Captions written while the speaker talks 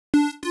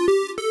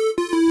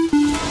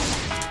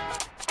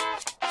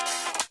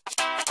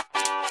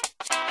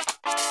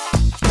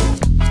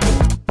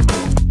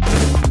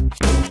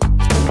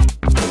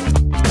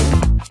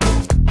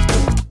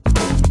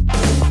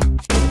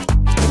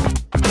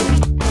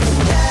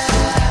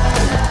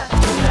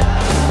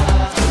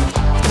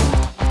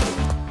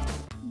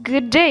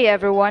day,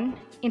 everyone!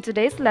 In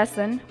today's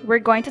lesson,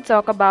 we're going to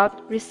talk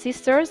about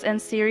resistors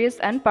and series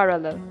and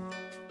parallel.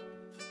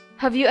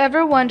 Have you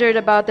ever wondered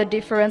about the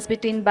difference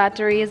between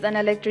batteries and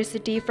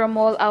electricity from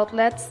wall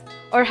outlets,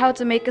 or how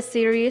to make a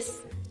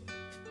series?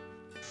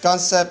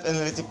 Concept in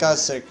electrical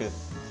circuit.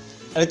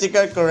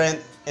 Electrical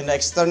current in the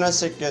external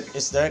circuit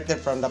is directed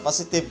from the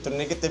positive to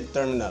negative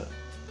terminal.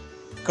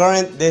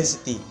 Current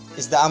density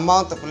is the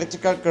amount of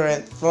electrical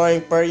current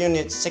flowing per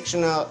unit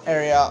sectional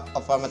area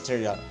of a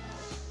material.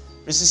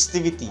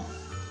 Resistivity.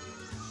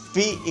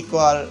 P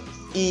equal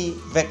E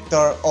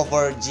vector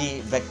over G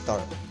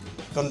vector.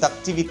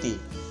 Conductivity.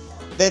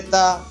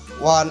 Theta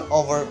 1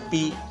 over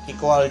P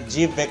equal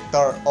G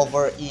vector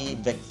over E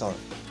vector.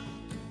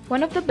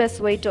 One of the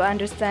best ways to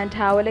understand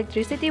how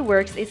electricity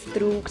works is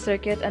through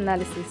circuit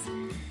analysis.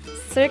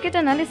 Circuit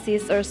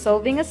analysis, or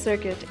solving a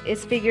circuit,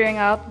 is figuring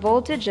out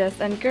voltages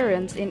and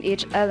currents in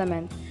each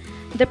element.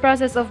 The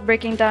process of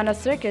breaking down a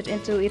circuit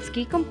into its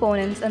key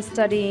components and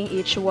studying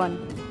each one.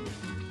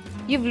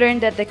 You've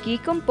learned that the key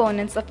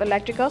components of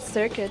electrical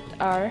circuit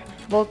are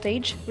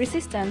voltage,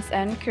 resistance,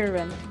 and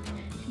current.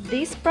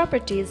 These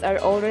properties are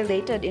all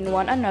related in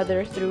one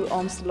another through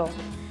Ohm's law.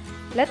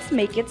 Let's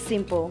make it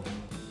simple.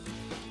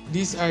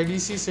 These are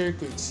DC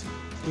circuits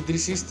with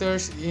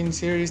resistors in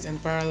series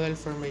and parallel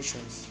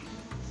formations.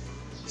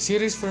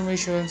 Series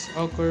formations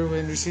occur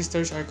when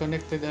resistors are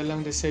connected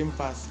along the same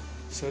path,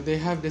 so they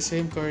have the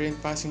same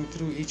current passing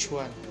through each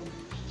one.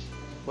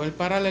 While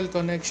parallel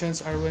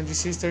connections are when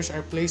resistors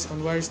are placed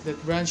on wires that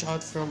branch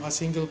out from a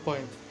single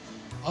point,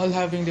 all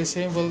having the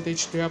same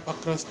voltage drop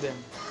across them.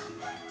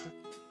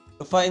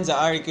 To find the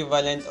R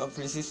equivalent of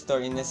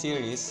resistor in a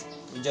series,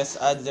 we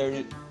just add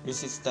their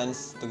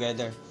resistance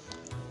together.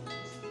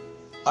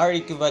 R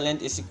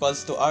equivalent is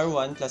equals to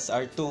R1 plus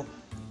R2.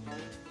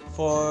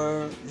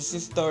 For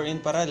resistor in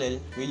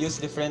parallel, we use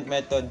different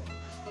method.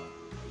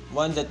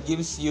 One that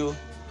gives you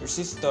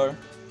resistor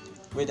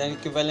with an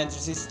equivalent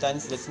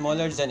resistance that's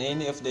smaller than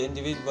any of the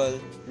individual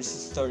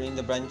resistor in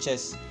the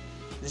branches.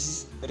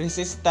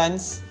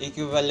 Resistance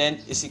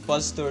equivalent is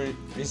equals to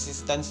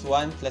resistance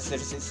 1 plus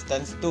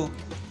resistance 2.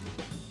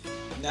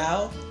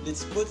 Now,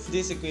 let's put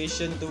this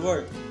equation to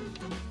work.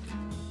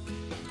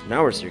 In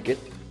our circuit,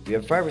 we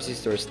have 5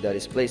 resistors that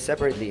is placed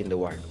separately in the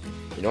wire.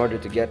 In order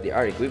to get the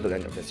R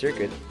equivalent of the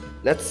circuit,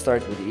 let's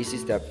start with the easy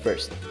step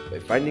first, by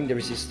finding the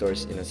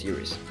resistors in a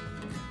series.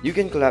 You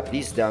can collapse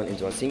these down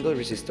into a single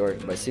resistor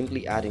by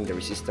simply adding the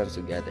resistance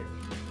together.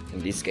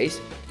 In this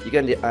case, you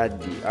can add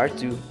the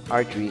R2,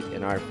 R3,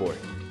 and R4,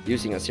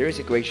 using a series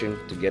equation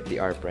to get the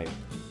R prime.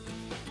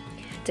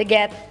 To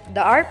get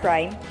the R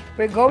prime,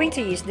 we're going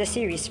to use the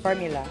series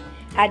formula,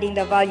 adding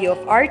the value of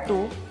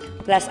R2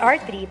 plus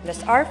R3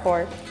 plus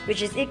R4,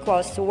 which is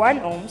equals to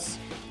 1 ohms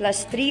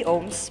plus 3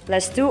 ohms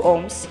plus 2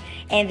 ohms,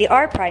 and the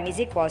R prime is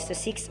equals to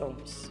 6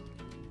 ohms.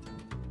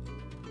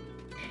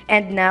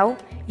 And now,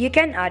 you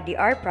can add the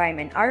R prime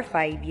and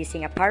R5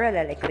 using a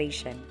parallel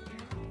equation.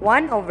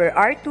 1 over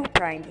R2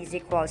 prime is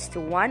equals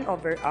to 1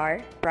 over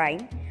R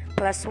prime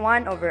plus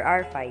 1 over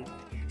R5.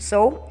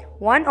 So,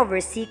 1 over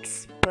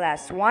 6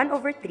 plus 1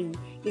 over 3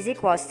 is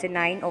equals to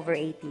 9 over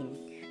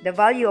 18. The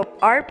value of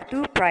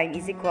R2 prime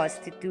is equals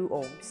to 2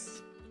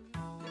 ohms.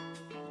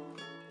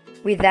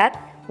 With that,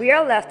 we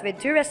are left with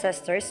 2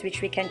 resistors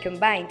which we can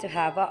combine to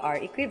have a R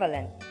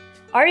equivalent.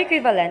 R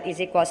equivalent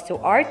is equals to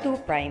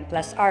R2 prime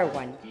plus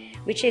R1,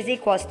 which is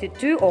equals to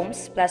 2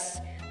 ohms plus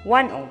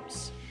 1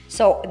 ohms.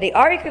 So, the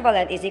R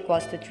equivalent is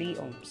equals to 3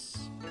 ohms.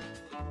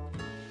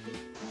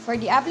 For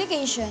the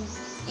application,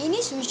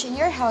 any switch in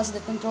your house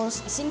that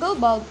controls a single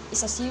bulb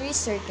is a series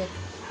circuit.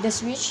 The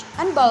switch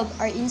and bulb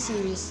are in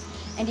series,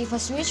 and if a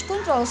switch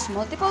controls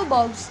multiple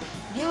bulbs,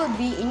 they will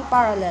be in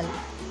parallel.